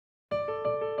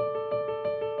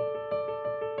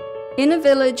In a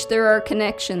village, there are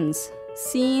connections,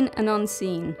 seen and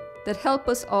unseen, that help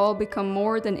us all become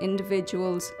more than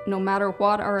individuals, no matter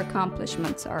what our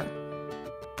accomplishments are.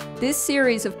 This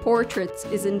series of portraits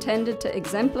is intended to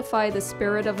exemplify the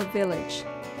spirit of a village.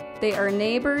 They are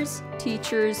neighbours,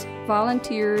 teachers,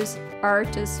 volunteers,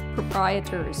 artists,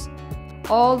 proprietors,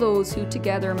 all those who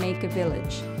together make a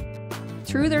village.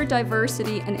 Through their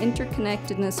diversity and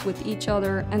interconnectedness with each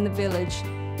other and the village,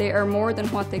 they are more than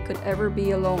what they could ever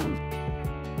be alone.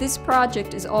 This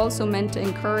project is also meant to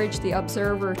encourage the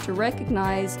observer to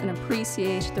recognise and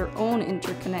appreciate their own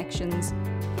interconnections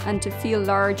and to feel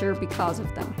larger because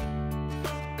of them.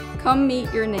 Come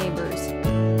meet your neighbours.